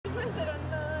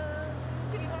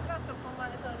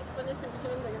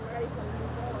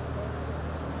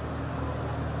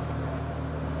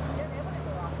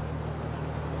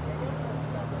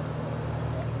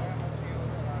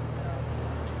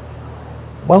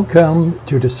Welcome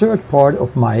to the third part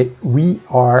of my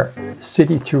VR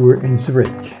city tour in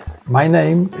Zurich. My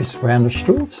name is Werner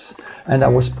Stulz and I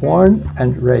was born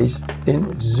and raised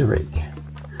in Zurich.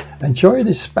 Enjoy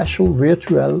this special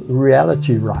virtual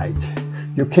reality ride.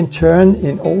 You can turn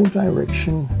in all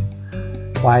directions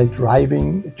while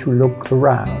driving to look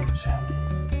around.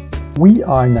 We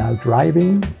are now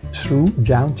driving through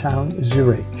downtown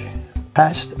Zurich,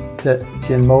 past the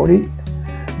Geniesse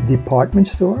department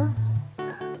store,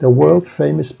 the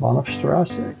world-famous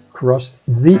Bahnhofstrasse, across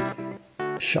the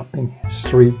shopping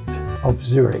street of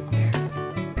Zurich.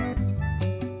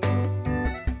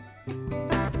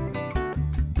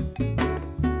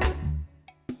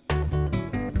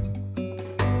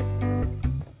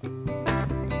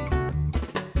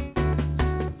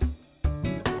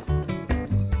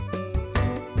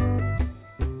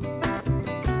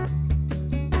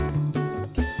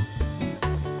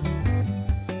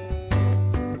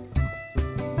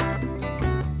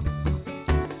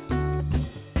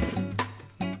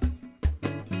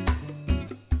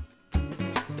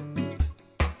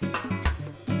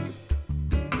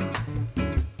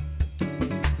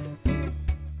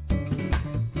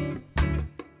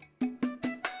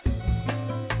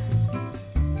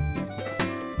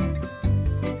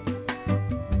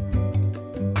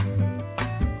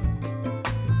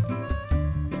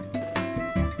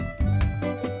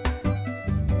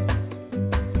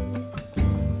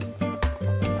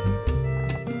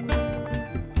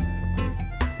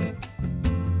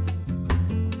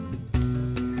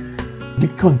 We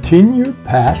continue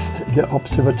past the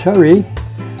observatory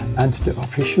and the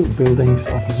official buildings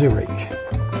of Zurich,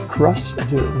 cross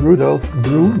the Rudolf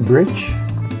Blum Bridge,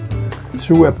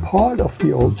 through a part of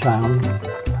the old town,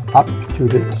 up to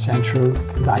the central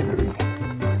library.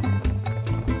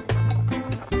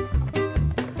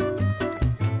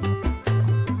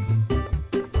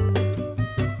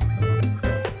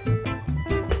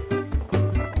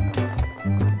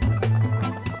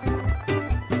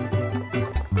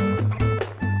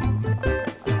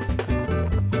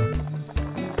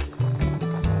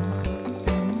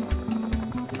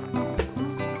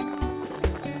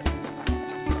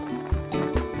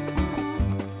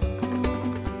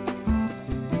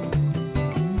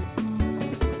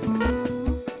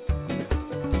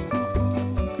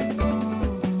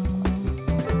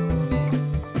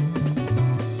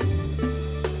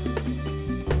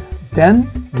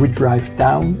 Then we drive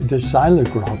down the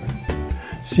Seilergraben,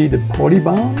 see the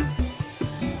Polybahn,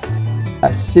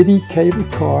 a city cable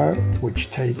car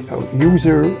which takes a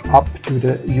user up to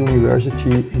the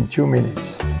university in 2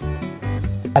 minutes.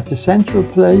 At the central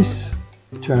place,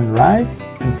 turn right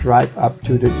and drive up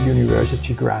to the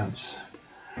university grounds.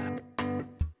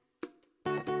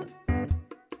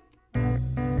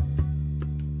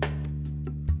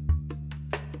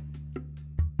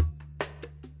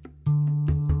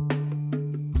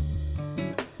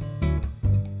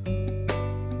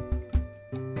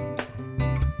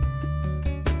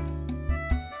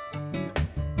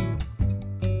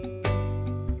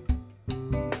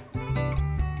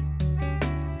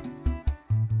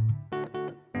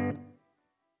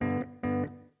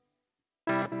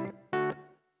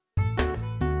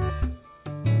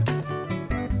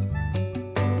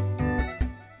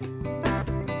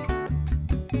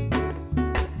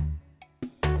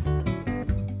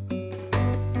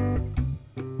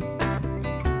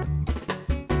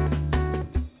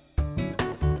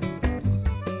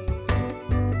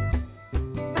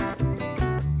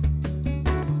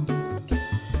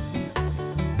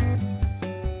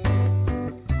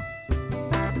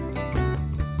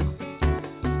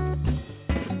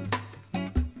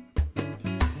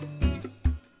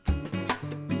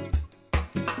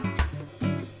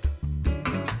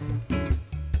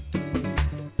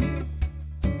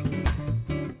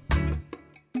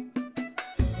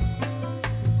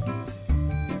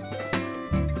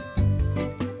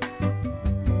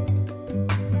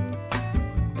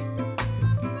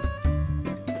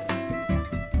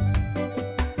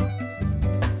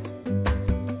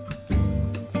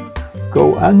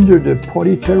 Go under the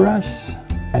potty terrace,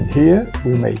 and here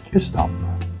we make a stop.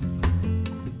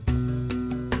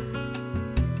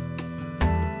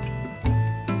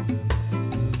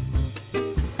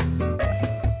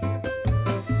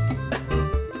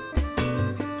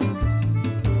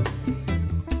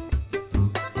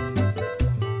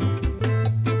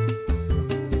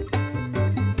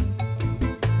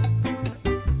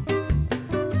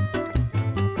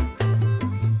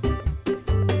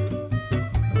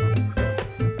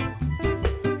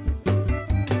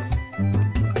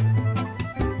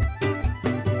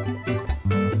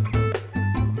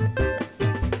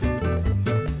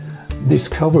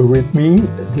 discover with me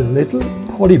the little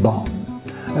Podibahn,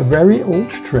 a very old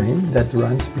train that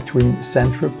runs between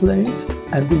Central Place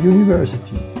and the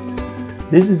university.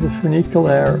 This is a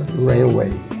funicular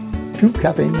railway, two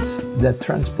cabins that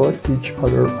transport each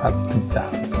other up and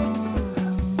down.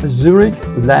 A Zurich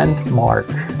landmark,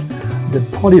 the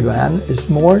Podibahn is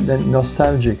more than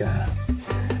nostalgia.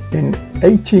 In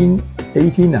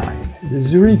 1889, the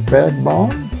Zurich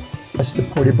Bergbahn, as the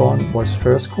Podibahn was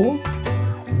first called,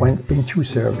 went into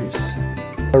service.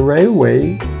 The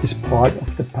railway is part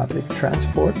of the public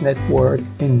transport network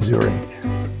in Zurich.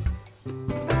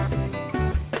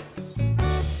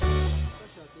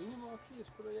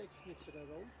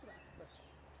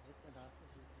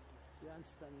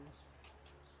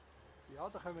 Ja,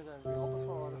 da können wir dann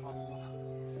runterfahren,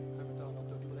 können wir da noch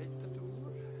durch die Blätter durch.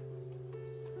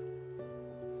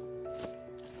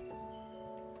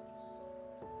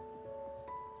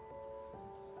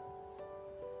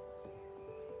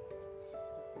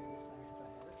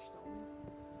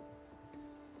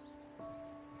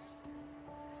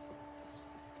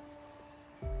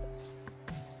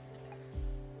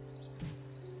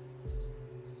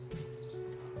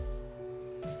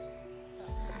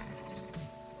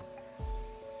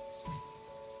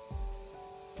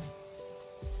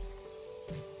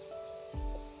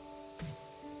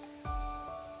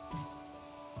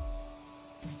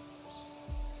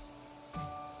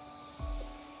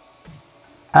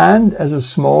 And as a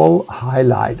small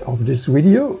highlight of this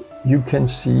video, you can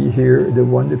see here the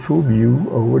wonderful view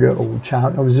over the old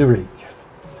town of Zurich.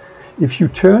 If you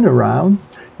turn around,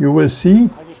 you will see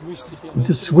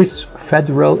the Swiss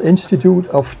Federal Institute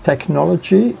of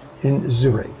Technology in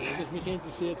Zurich.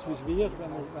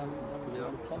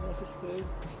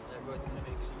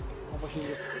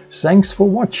 Thanks for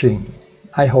watching.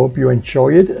 I hope you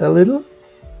enjoy it a little.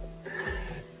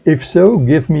 If so,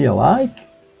 give me a like,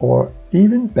 or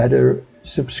even better,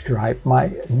 subscribe my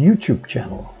YouTube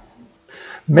channel.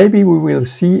 Maybe we will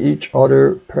see each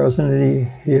other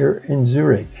personally here in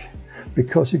Zurich,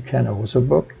 because you can also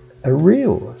book a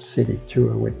real city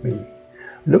tour with me.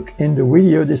 Look in the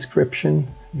video description,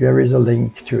 there is a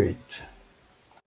link to it.